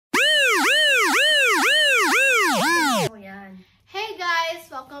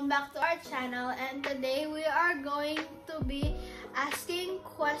welcome back to our channel, and today we are going to be asking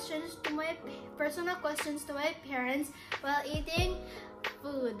questions to my personal questions to my parents while eating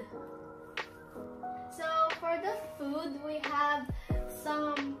food. So for the food, we have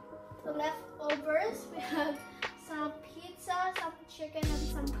some leftovers. We have some pizza, some chicken, and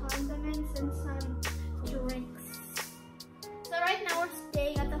some condiments, and some drinks. So right now we're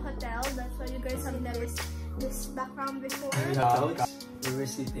staying at the hotel. That's why you guys have never seen this background before. We were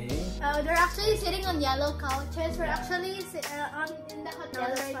sitting. They're actually sitting on yellow couches. We're actually in the hotel.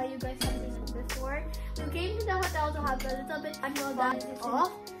 That's why you guys have seen it before. We came to the hotel to have a little bit of fun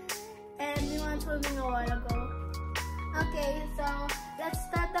off, and we went swimming a while ago. Okay, so let's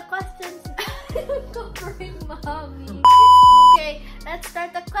start the questions. Covering mommy. Okay, let's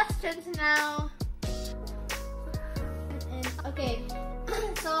start the questions now. Okay,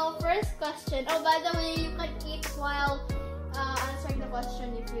 so first question. Oh, by the way, you can eat while answering the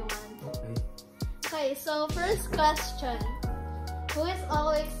question if you want. Okay. Okay, so first question. Who is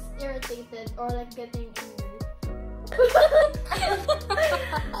always irritated or like getting angry?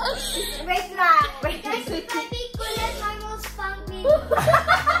 Wait lang. I think Kulit are most pumping.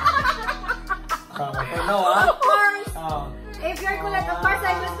 No, ah? Of course. Oh. If you're Kulit, of course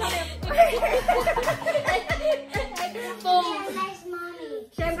I was Kulit. Nice mommy.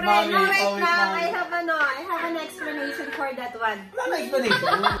 Siyempre, Mommy, no, wait always lang. mommy. I have an explanation for that one. Wala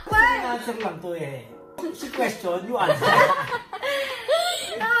explanation. Answer lang to eh. Si question, you answer.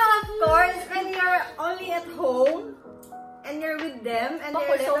 No, of course, when you're only at home and you're with them and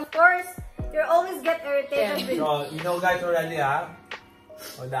they're so, of course, you'll always get irritated with. So, you know guys already, ha?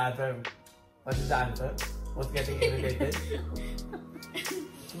 Oh, the answer. What is the answer? What's getting irritated?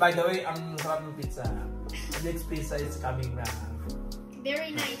 By the way, ang sarap ng pizza. Next pizza is coming na.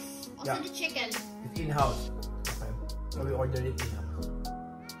 Very nice. Also Yeah. the chicken. It's in-house. Okay. So we ordered it in-house.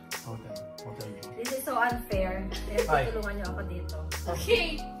 Okay. Okay. This is so unfair. Hi. Tulungan niyo ako dito.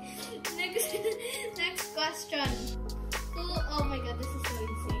 Okay. Next question. Oh my god, this is so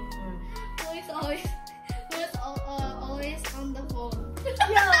insane. Who is always on the phone?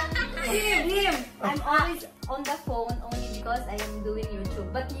 Him. I'm always on the phone only because I am doing YouTube.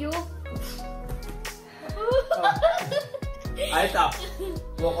 But you? Ay, tap.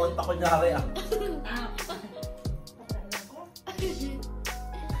 Walk out ako nyari ah.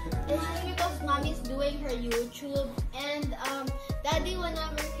 It's because mommy's doing her YouTube, and daddy,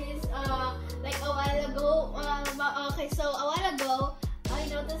 whenever he's like a while ago, okay, so a while ago I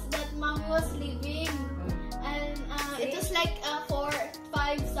noticed that mommy was leaving, and it was like 4,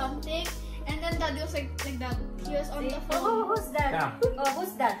 5 something, and then daddy was like that. He was on the phone. Oh, who's that? Yeah. Oh,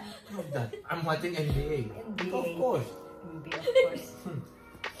 who's that? What's that? I'm watching NBA. NBA. Of course. NBA, of course.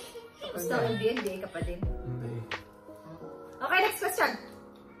 Gusto ng NBA ka pa din. NBA. Okay, next question.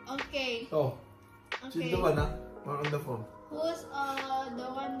 Okay. Oh. Okay. She's the one, ha? Or on the phone. Who's the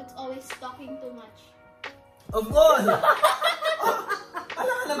one that's always talking too much? Of course!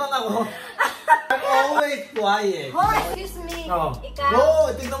 Alam ka naman ako. I'm always quiet. Oh, excuse me. Oh. Ikaw?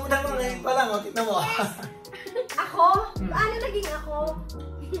 No, tignan mo naman. Ngayon pa lang, oh. Tignan mo. Ako? Paano naging ako?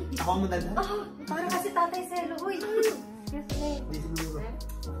 Ako mo na lang. Oh, parang kasi tatay Selo. Uy. Excuse me. Hindi siguro.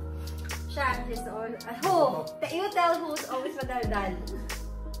 Siya, he's all. Who? You tell who's always madaldal.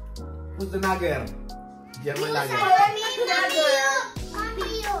 Who's the nagger? German nagger.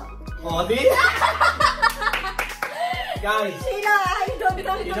 Mommy, Oh, di? Guys, Sheila, I don't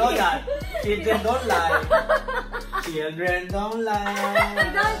know. you know that. Children don't lie. Children don't lie.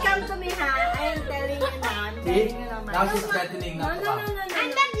 Don't come to me, ha? I am telling you now. I'm See? telling you naman. Now she's threatening No. na pa.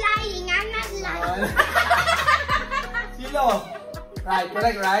 I'm not lying. I'm not lying. Shilo. Right,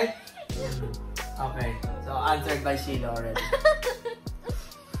 correct, right? Okay. So answered by Shilo already.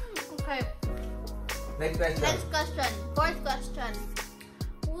 Okay. Next question. Next question. Fourth question.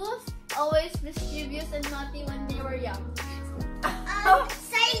 Who's always mischievous and naughty when they were young?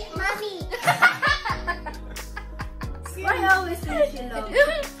 Say, mommy. Why always say Sheila?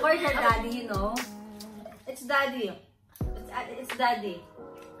 Or your daddy, you know? It's daddy. It's daddy.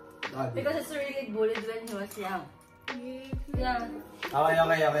 Because it's really bullied when he was young. Yeah.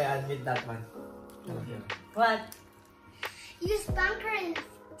 Okay. Admit that one. What? You spank her and...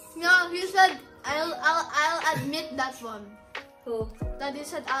 No, you said I'll admit that one. Who? Daddy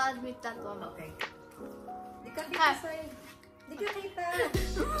said I'll admit that one. Okay. Di ka kita sa'yo. Di ka kita.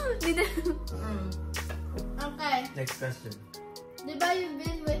 Okay. Next question. Diba you've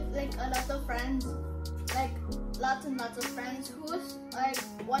been with like a lot of friends? Like lots and lots of friends. Who's like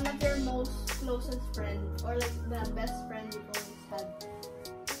one of your most closest friends? Or like the best friend you've always had?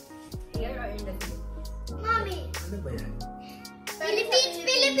 Here or in the Philippines? Mommy! Ano ba yan? Philippines!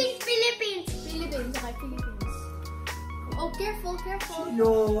 Philippines, okay, Philippines. Oh, careful, careful.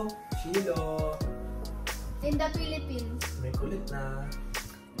 Shilo. In the Philippines. May kulit na.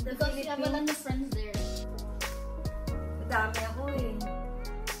 The Because you have a lot Philippines. of friends there. Madami ako eh.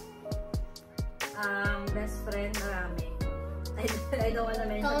 Best friend, marami. I don't wanna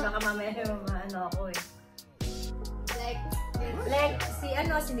mention, baka mamaya yung ano ako eh. Like, si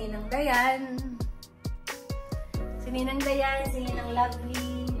Ninang Dayan. Si Ninang Dayan, si Ninang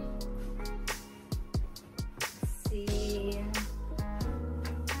Lovely. Si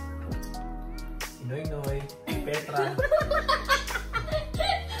Noy, Petra.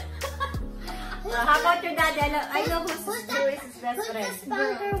 how about your daddy? I know who is his best friend. Who's the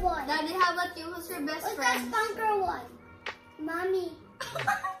spunker one? Daddy, how about you? Who's your best Who's the friend? spunker one? Mommy.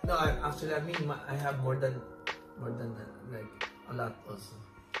 No, actually, I have more than like a lot also.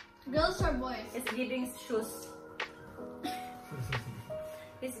 Girls or boys? He's giving shoes.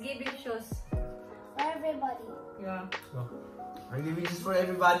 He's giving shoes. For everybody. Yeah. So, I'm giving this for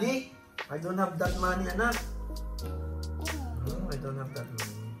everybody. I don't have that money, anak. No, I don't have that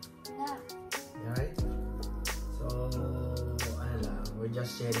money. Yeah. Right? So, ano lang, we're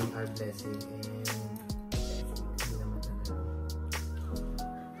just sharing our blessing and hindi naman talaga.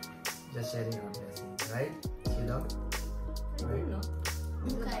 Just sharing our blessing, right? Sino? Right? No?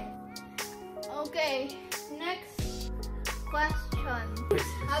 Okay. Okay. Next question.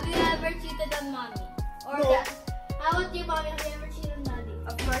 Have you ever cheated on mommy? Or No. dad? How about you, mommy? Have you ever cheated on daddy?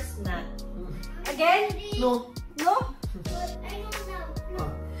 Of course not. Again? No. No? But I don't know. Ah,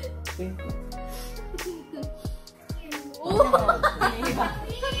 okay. Oh!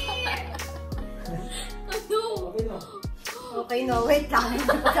 Okay no. Okay, no. Wait lang.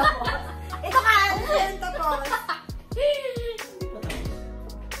 Ito ka! Ano tapos?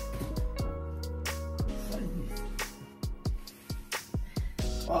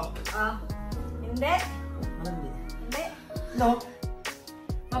 Oh. Hindi. Ano hindi? Hindi. No.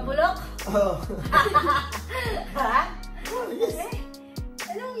 Mabulok? Oh. Ha? Oh, yes. Eh?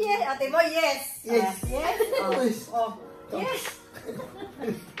 Anong yes? Ate mo, yes. Yes. Yes? Yes. Oh. Yes.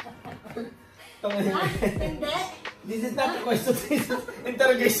 Hindi. This is not a question. This is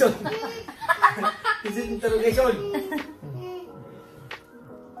interrogation. This is interrogation.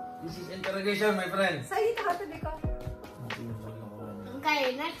 This is interrogation, my friend. Sa'yo ito katabi ko.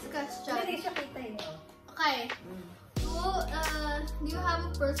 Okay, next question. Hindi siya kita eh. Okay. Do you have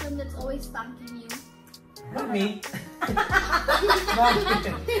a person that's always spanking you? Mommy. Mommy.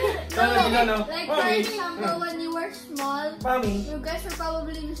 No. Like for Mommy. example, when you were small, Mommy. you guys were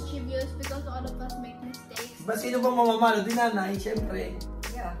probably mischievous because all of us make mistakes. Ba sino bang mamamalo? Di nanay, syempre.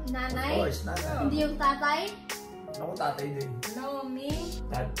 Yeah. Of Nanay? course, nanay. Hindi yung tatay? Ako tatay din. No, me.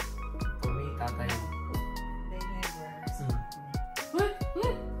 Dad. For me, tatay. They never.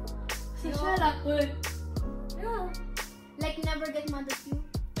 Si Sylas. No. Like never get mad at you?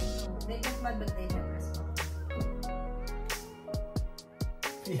 They get mad but they never stop.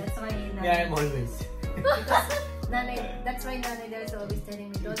 That's why nanay. Yeah, I'm always. Because nanay, that's why nanay there's always telling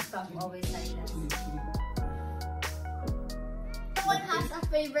me, don't stop, always silence. Someone has a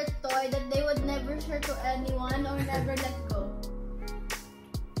favorite toy that they would never share to anyone or never let go.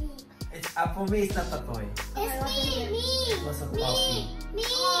 It's, for me, it's not a toy. It's me. It was a puppy. Me.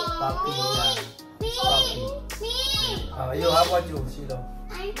 Puppy, yeah. Me. Puppy. Me. How about you, Shilo?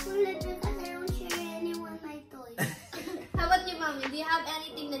 I'm cool because I don't share anyone my toys. How about you, mommy? Do you have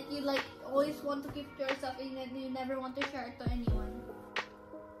anything that you like always want to keep to yourself and that you never want to share to anyone?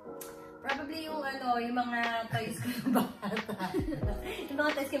 Probably yung yung mga toys ko ng bata. Yung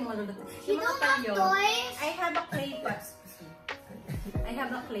mga toys ko yung mga lulot. You don't have toys? I have a clay pot. I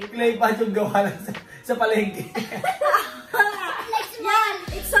have a clay pot. Clay pot yung gawa lang sa palengke. Yan!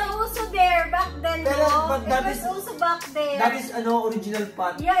 It's so also there back then, Pero, no? but that It was is- also back there. That is original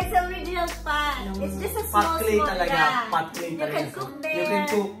pot. Yeah, it's original pot. Yung It's just a pot small, clay small, talaga. yeah. Pot clay You talaga. can cook there. You can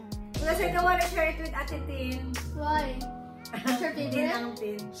cook. Because I don't want to share it with Ate Tin. Why? What's your Tin favorite? ang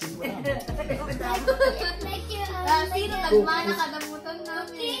Tin. She's Like you. Sino nagmana kadamutan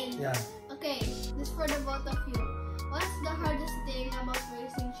namin? Yeah. Okay, this is for the both of you. What's the hardest thing about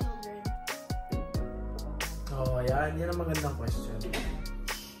raising children? Oh, yan. Yan ang magandang question.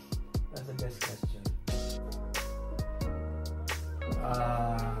 That's the best question.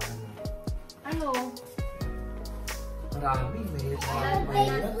 Ano? Marami. May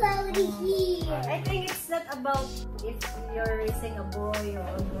Slowly here. I think it's not about if you're raising a boy or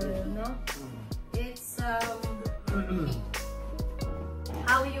a girl, no? It's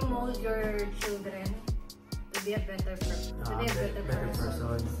how you mold your children to be a better person. better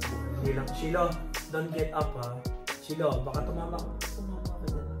person. Hindi lang. Shilo, don't get up ha. Shilo, baka tumama ka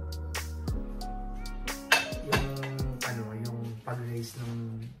dyan. pag-raise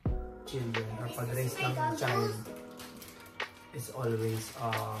ng children or pag-raise ng child is always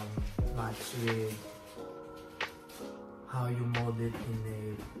matched with how you mold it in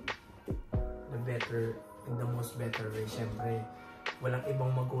the most better way. Siyempre, walang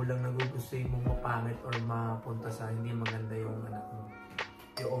ibang magulang na gugustuhin mong mapangit or mapunta sa hindi maganda yung anak mo.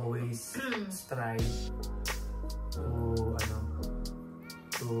 You always strive to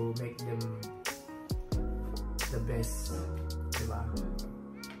make them the best, diba?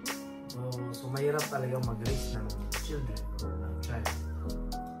 So mahirap talaga mag-raise ng children or ng child.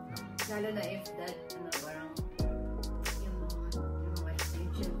 Lalo na if that, parang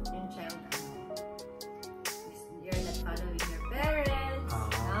yung child, you're not following your parents,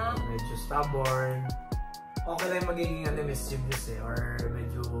 medyo stubborn. Okay lang magiging mischievous or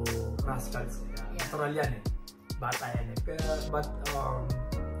medyo rascals. Natural yan bata yan but on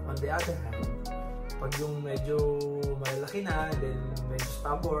the other hand, pag yung medyo malaki na, then medyo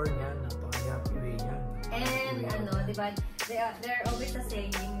stubborn yan, napakahirap i-way yan. And diba, they're always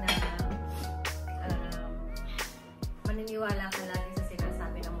saying na maniniwala ka lagi sa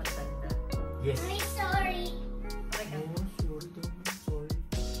sinasabi ng matanda. Yes. I'm sorry. Okay ka? Sorry.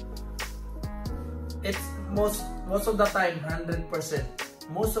 It's most of the time, 100%.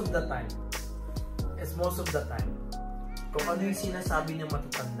 Most of the time. It's most of the time. Kung ano yung sinasabi ng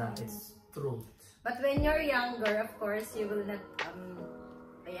matatanda, it's true. But when you're younger, of course, you will not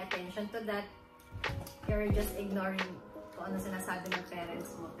pay attention to that. You're just ignoring kung ano sinasabi ng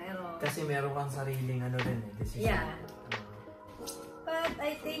parents mo. Pero kasi meron kang sariling decision. Yeah. But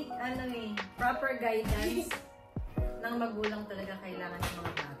I think, proper guidance ng magulang talaga kailangan ng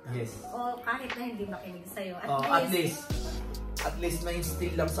mga bata. Yes. O kahit na hindi makinig sa'yo. At least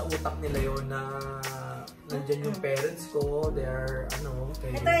ma-instill lang sa utak nila yun na nandyan yung parents ko, they're,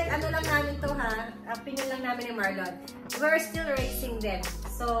 Ito, lang namin to opinion lang namin ni Marlon. We're still raising them.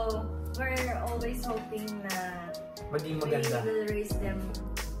 So, we're always hoping na maging maganda. We will raise them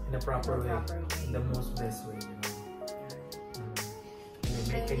in a proper way. In the most best way.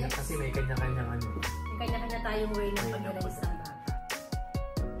 Kasi may kanya-kanyang may kanya-kanya tayong way ng pag-raise ng bata.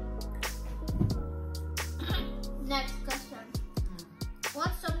 Next question.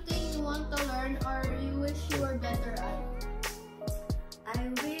 What's something you want to learn or you wish you were better at?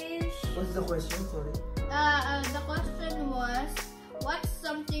 I wish... What's the question? Sorry. The question was, what's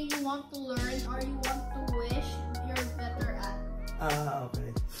something you want to learn or you want to wish you're better at?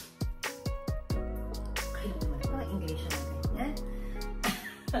 Okay. Okay naman ito, English natin.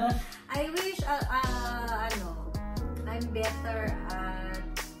 I wish, I'm better at...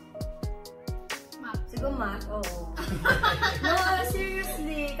 Math. Siguro math, oo. No,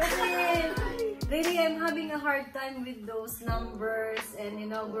 seriously. Kasi, really, I'm having a hard time with those numbers and,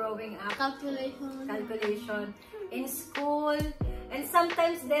 growing up. Calculation. In school. And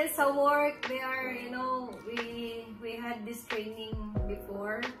sometimes then sa work, they are, we had this training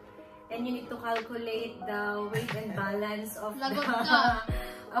before. And you need to calculate the weight and balance of the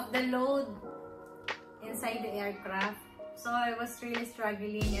load inside the aircraft. So I was really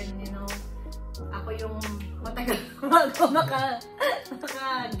struggling and ako yung matagal bago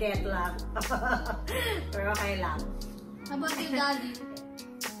maka-get lang. Pero okay lang. How about you, Daddy?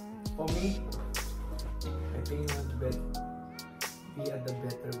 For me, I think you want to be at the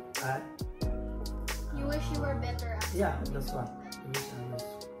better at. You wish you were better at. Yeah, that's what. I wish I was.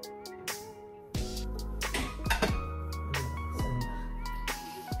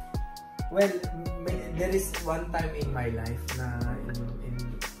 Well, there is one time in my life na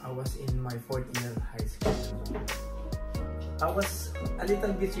I was in my 4th year high school. I was a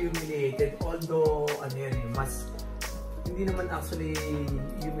little bit humiliated, although hindi naman actually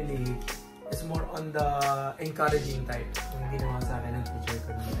humiliate. It's more on the encouraging type. Yung ginawa sa akin ng teacher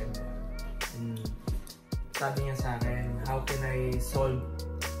ko noong time. And sabi niya sa akin, how can I solve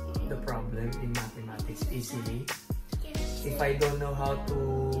the problem in mathematics easily if I don't know how to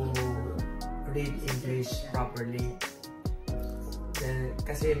read English properly? Then,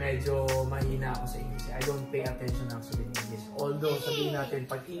 kasi medyo mahina ako sa English. I don't pay attention actually in English. Although, sabihin natin,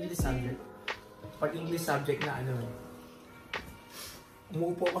 pag English subject na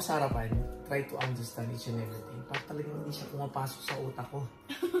umuupo ako sa harapan, try to understand each and everything. Parang talagang hindi siya pumapasok sa utak ko.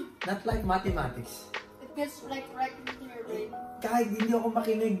 Not like mathematics. It gets like right into your brain. Kahit hindi ako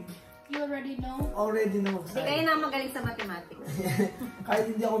makinig. You already know? Already know. Hindi kayo na magaling sa mathematics. Kahit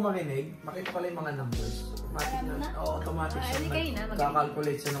hindi ako makinig, makita ko lang yung mga numbers. Automatic siya.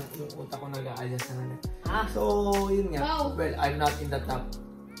 Kakalculate siya ng yung utak ko nag-a-adjust na nila. So, yun nga. Wow. Well, I'm not in the top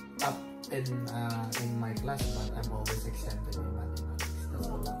 10 in my class, but I'm always exempted in mathematics. That's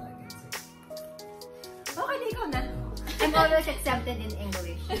all that I can say. Okay, ikaw na. I'm always exempted in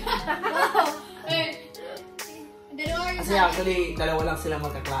English. Kasi actually, dalawa lang silang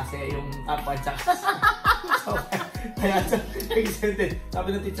magkaklase. Yung top 1 tsaka. So, kaya exempted. Sabi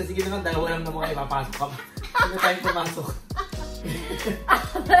ng teacher, sige naman, dalawa lang naman kayo, papasok ka pa. Hindi tayo pumasok.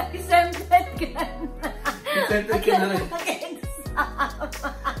 Exempted ka na. Exempted ka na rin.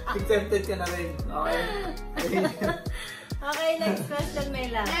 Exempted ka na rin. Okay. Okay, next question,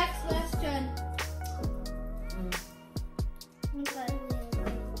 Mela. Next question.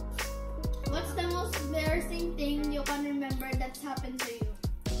 What's the most embarrassing thing you can remember that's happened to you?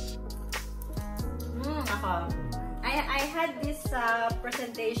 Ako. I had this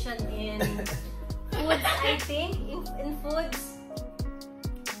presentation in foods, I think. In foods.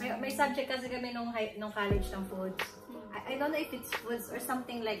 May subject kasi kami nung college ng foods. I don't know if it's foods or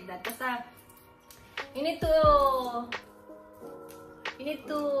something like that. Basta, you need to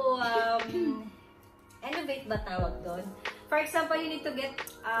innovate ba tawag doon? For example, you need to get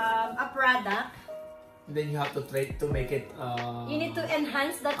a product. Then you have to try to make it. You need to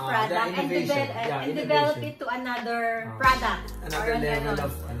enhance that product and develop it to another product. Another level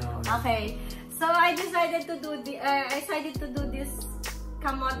of Okay, so I decided to do this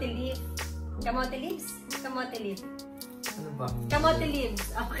kamote leaf. Kamote leaves? Kamote leaf. Ano ba? Kamote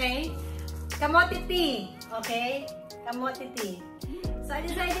leaves, okay? Kamote tea, okay? Kamote tea. So I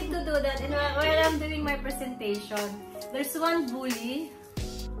decided to do that, and while I'm doing my presentation, there's one bully.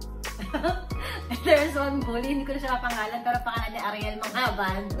 Hindi ko na siya mapangalan, pero pangalan niya Ariel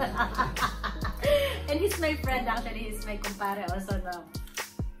Manghaban. And he's my friend actually, he's my kumpare also now.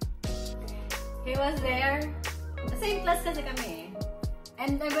 He was there. Same class kasi kami eh.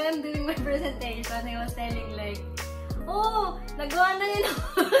 And when I'm doing my presentation, he was telling like, oh, nagawa na yun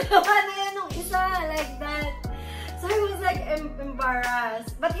nung isa, like that. So he was like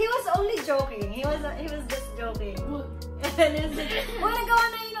embarrassed. But he was only joking. He was just joking. And he was like, oh, nagawa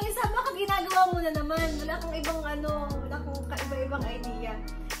na yun nung isa, bakit ginagawa mo na naman? Wala kang ibang wala kang kaiba-ibang idea.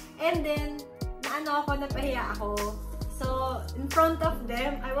 And then, napahiya ako. So, in front of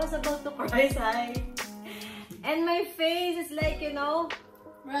them, I was about to cry, and my face is like,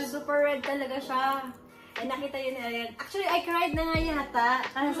 super red talaga siya. And nakita yun ni Ariel. Actually, I cried na nga yata.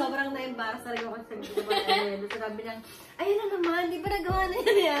 Kasi sobrang na-embarrass talaga ako sa video ni Ariel. So, sabi niya, ayun na naman, di ba nagawa na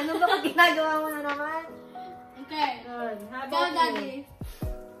yun yan? Ano ba ginagawa mo na naman? Okay. Good. How Go, about Daddy.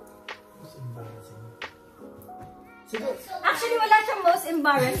 Most embarrassing. Siguro. Actually, wala siyang most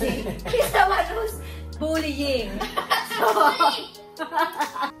embarrassing. He's the one who's bullying.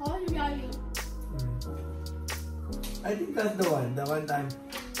 Oh, you got you. I think that's the one time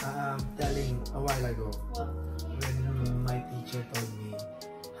telling a while ago. What? When my teacher told me,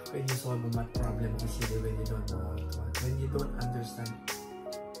 when you solve a math problem easily when you don't know how to, when you don't understand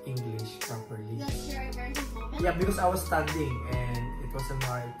English properly. That's your embarrassing moment? Yeah, because I was standing and it was on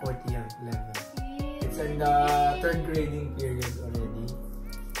my 4th year level. It's in the 3rd grading period already.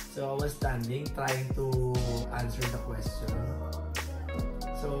 So I was standing trying to answer the question.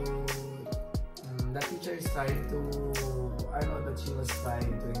 So the teacher is trying to, I know that she was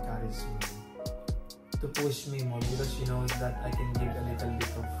trying to encourage me, to push me more because she knows that I can give a little bit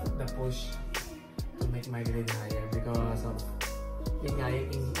of the push to make my grade higher because of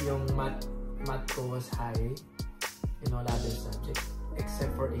yung math ko was high in all other subjects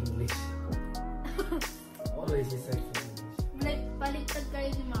except for English. Always except for English. Like, baliktad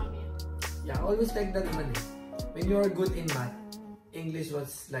kayo si Mami. Yeah, always like that naman eh. When you are good in math, English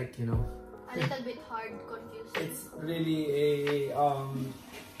was like, A little bit hard, confusing. it's really a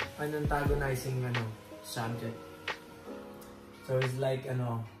an antagonizing subject. So it's like di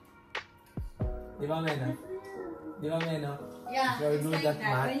ba Mena? Yeah, If you're it's good like at that.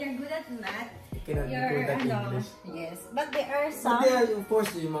 math, When you're good at math, you cannot be you're good at English. Yes. But there are some. But yeah, of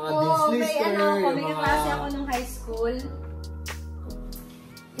course, yung mga Oh, dean's may lister, may yung kaklase ako mga nung high school.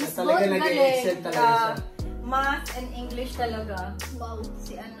 na talaga nag-excel talaga siya. Math and English talaga. Wow.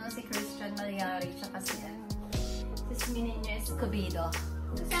 Si Christian Malyari, tsaka si Mininyo Escobedo.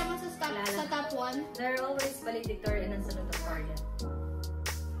 Kasama sa top 1. They're always valedictorian and salutatorian.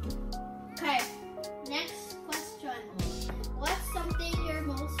 Okay. Next question. What's something you're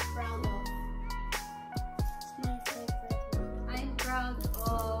most proud of? My favorite. I'm proud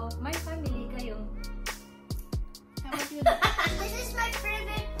of my family, kayo. How about you? This is my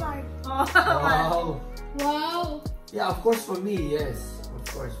favorite part. Wow! Wow! Yeah, of course for me, yes. Of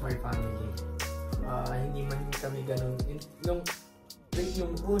course, my family. Hindi man kami ganun.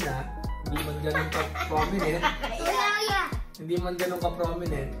 Yung una, hindi man ganun ka-prominent. Yeah. Hindi man ganun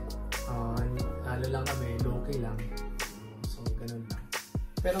ka-prominent. Ano lang kami, low-key lang. So, ganun lang.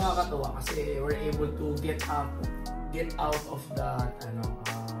 Pero nakakatuwa kasi we're able to get out of that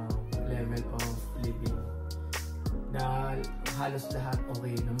level of living na halos lahat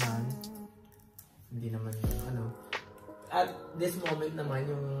okay naman, hindi naman at this moment naman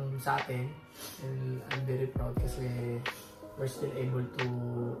yung sa atin, and I'm very proud kasi we're still able to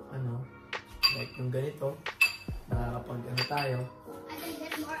like yung ganito, nakakapag tayo,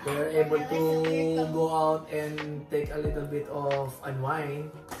 we're able to go out and take a little bit of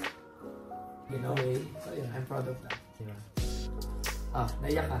unwind in a way. So yeah, I'm proud of that. Diba?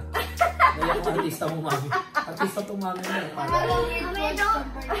 Naiyak ka. Naiyak ang artista mo, mami. Artista to, mami.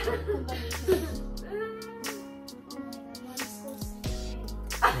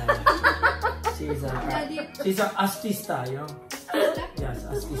 She's an artista, you know? Yes,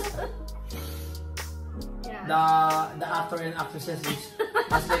 artista. The actor and actresses which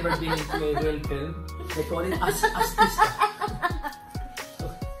has never been into a real film, they call it artista.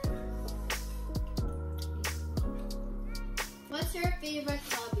 What's your favorite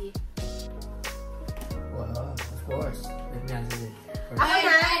hobby? Well, of course. Let me answer it.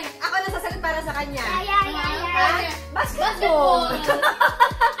 Ako nasasagot para sa kanya. Basketball!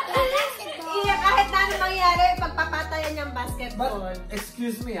 Iya, kahit na ano mangyari, pagpapatayan niyang basketball. But,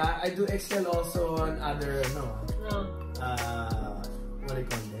 excuse me, I do excel also on other, what do you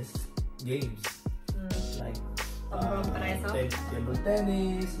call this? Games. Like, table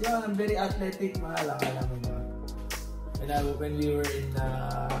tennis. Yeah, I'm very athletic, mahal. Akala mo ba? When we were in the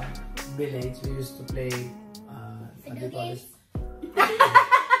village, we used to play, what do you call this?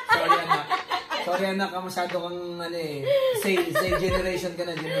 Sorry anak, masyado kang say generation ka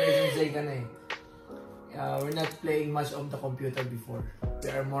na, generation Z ka na eh. We're not playing much of the computer before. We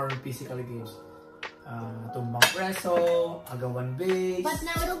are more on physical games. Tumbang preso, agawan base. But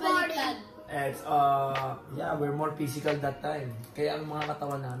now it's baliktad. It's, we're more physical that time. Kaya ang mga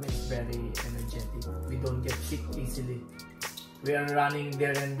katawan namin is very energetic. We don't get sick easily. We are running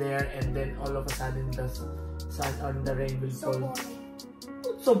there and there, and then all of a sudden the sun on the rain will fall.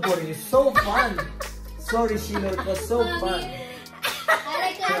 So boring. It's so fun. Sorry, Sheila, it was so fun. I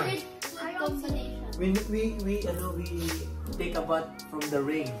like every food combination. We take a bath from the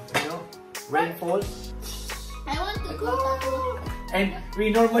rain, rain falls. I want to go tattoo. And we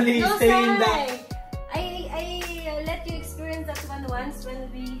normally stay in that. I let you experience that one once when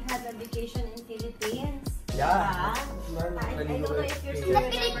we had a vacation in Philippines. Yeah. I don't know if you're still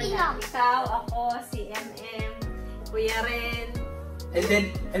remember that. Ikaw, ako, si MM, Kuya Ren.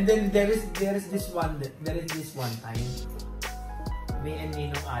 And then there is this one time me and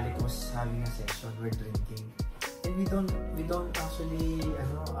Ninong Alec was having a session, we're drinking, and we don't actually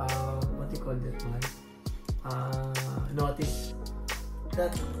what do you call that one, notice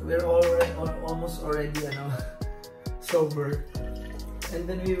that we're almost already sober. And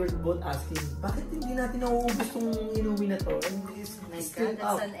then we were both asking, bakit hindi natin nauubos tong inuwi na to? And it's still that's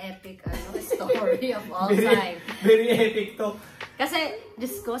out. an epic story of all time. Very epic to. Kasi,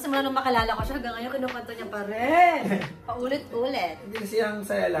 Diyos ko, simula nung makalala ko siya, hanggang ngayon kinukwento niya pa rin. Paulit-ulit. Hindi kasi ang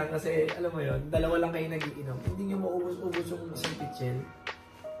saya lang kasi, alam mo yun, dalawa lang kayo nagiinom. Hindi nyo maubos-ubos yung isang pitchel.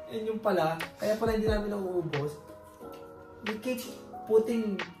 And yung pala, kaya pala hindi namin nauubos. We keep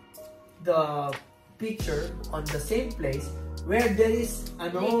putting the pitcher on the same place where there is,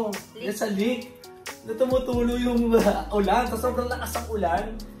 there's a leak na tumutulo yung ulan. Tapos sobrang lakas ang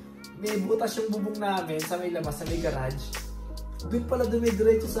ulan. May butas yung bubong namin sa may labas, sa may garage. Doon pala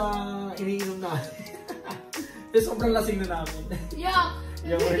dumidiretso sa iniinom namin. Yung sobrang lasing na namin. Yeah,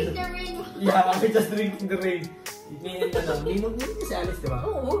 drinking the rain. Yeah, we're just drinking the rain. Ninong si Alice, di ba?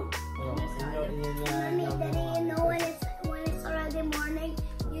 Oo. Mommy, Daddy, when it's already morning,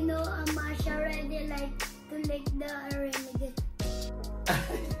 Masha already like to lick the rain again.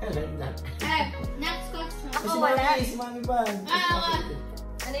 Okay, next question. Si Mami pa.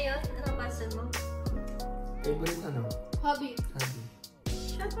 Ano yun? Anong question mo? Favorite Hobby.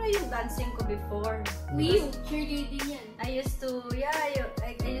 Siyempre yung dancing ko before. Cheerleading yan. I used to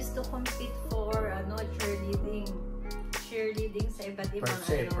compete for cheerleading sa iba't ibang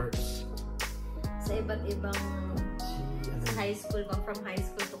sa iba't ibang high school, from high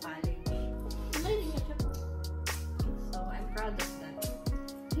school to college. So I'm proud of that.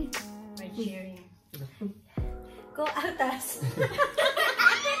 My cheering. Go Atas!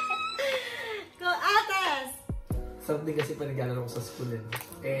 Go Atas! Something kasi panigala ko sa school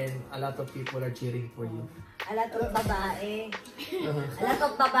and a lot of people are cheering for you. A lot of babae. A lot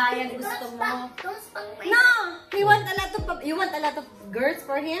of babae ang gusto mo. Don't spank my No! You want a lot of girls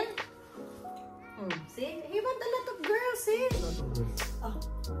for him? See? He want a lot of girls, see? A lot of girls. Oh.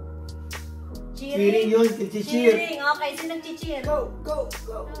 Cheering yun, cheer. Cheering. Okay, sino nag-cheer? Go, go,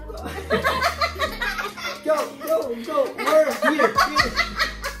 go, go. Go, go, go. We're here.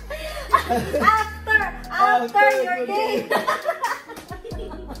 After your game.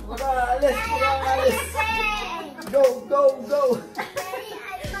 Morales. Go, go, go.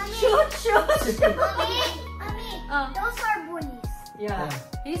 Shoot. Mommy, those are bullies. Yeah.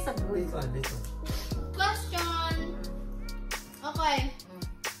 He's a bully. This one. Question. Okay.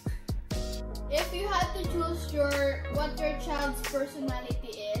 If you had to choose what your child's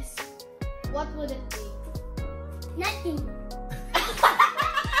personality is, what would it be? Nothing.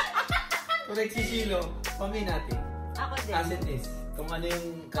 Correct si Shilo. Pami natin. Ako din. As it is. Kung ano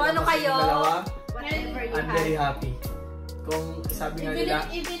yung Kung ano kalabas kayo, ng dalawa, whatever you I'm very have. happy. Kung sabi nga nila,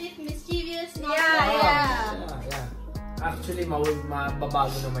 Even if mischievous, not Yeah. Actually,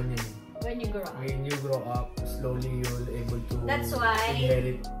 mababago naman yun. When you grow up. When you grow up, slowly you'll able to That's why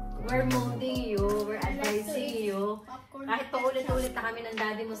inherit. we're molding you, we're advising you. Popcorn. Kahit paulit-ulit na kami ng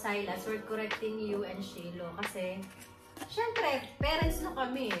daddy mo, Sylas, we're correcting you and Shiloh. Kasi, syempre, parents na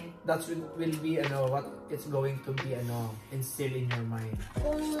kami eh. That will be what it's going to be instill in your mind.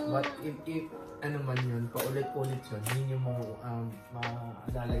 But if man yun, paulit-ulit yun, hindi mo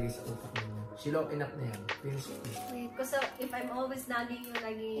malalagay sa utak mo. Shilo, enough na yan. Finish it. Because if I'm always nagging you,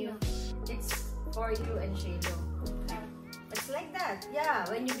 it's for you and Shiloh. It's like that. Yeah,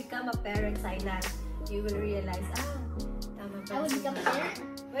 when you become a parent, Sylas, you will realize, tama pa. I would become a parent?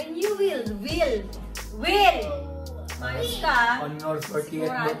 When you will. Mayos ka. On your 40th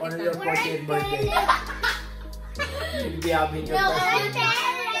Sigurado birthday, you'll be having your No, first I'm baby.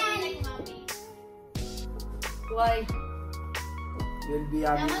 like mommy. Why? You'll be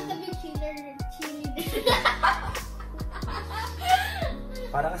I having... want to be cheerleader.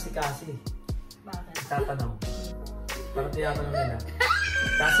 Para kasi. Bakit? Tatanong. Parang tinatanong nila.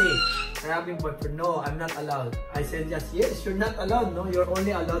 Kasi, I have been boyfriend. No, I'm not allowed. I said yes, you're not allowed. No, you're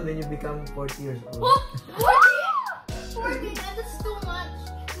only allowed when you become 40 years old. What? 40? That's too much.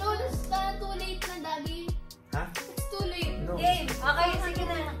 No, that's too late na, Daddy. Ha? It's too late. No. Game. Okay, sige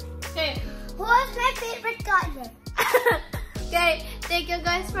na. Okay. Who's my favorite color? Okay, thank you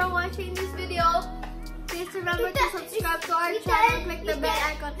guys for watching this video. Please remember to subscribe to our channel, click the bell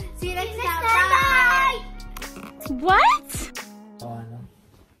icon. See you next time. Bye! What?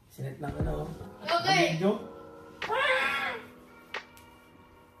 Sinet lang Okay. Video?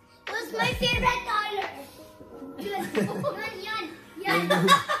 Who's my favorite color?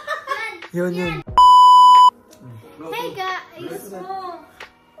 Yun. Hey guys.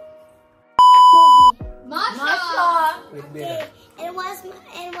 Masha! Wait, Bea. It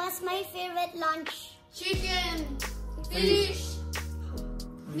was my favorite lunch. Chicken, fish,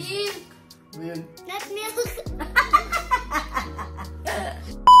 milk. Milk. Not milk.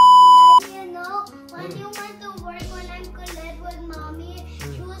 You know, when you went to work when I'm collect with mommy,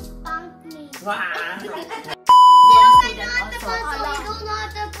 she was spank me. Ah. You don't know how to puzzle. You don't know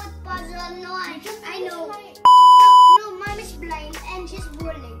how to put puzzle. No, I know. No, mom is blind and she's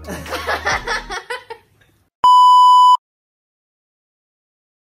bullying.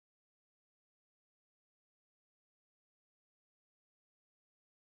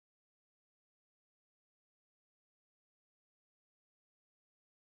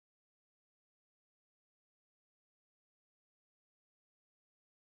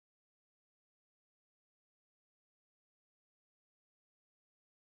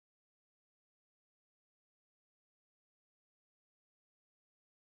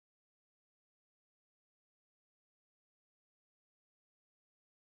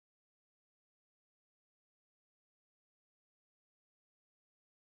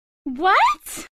 What?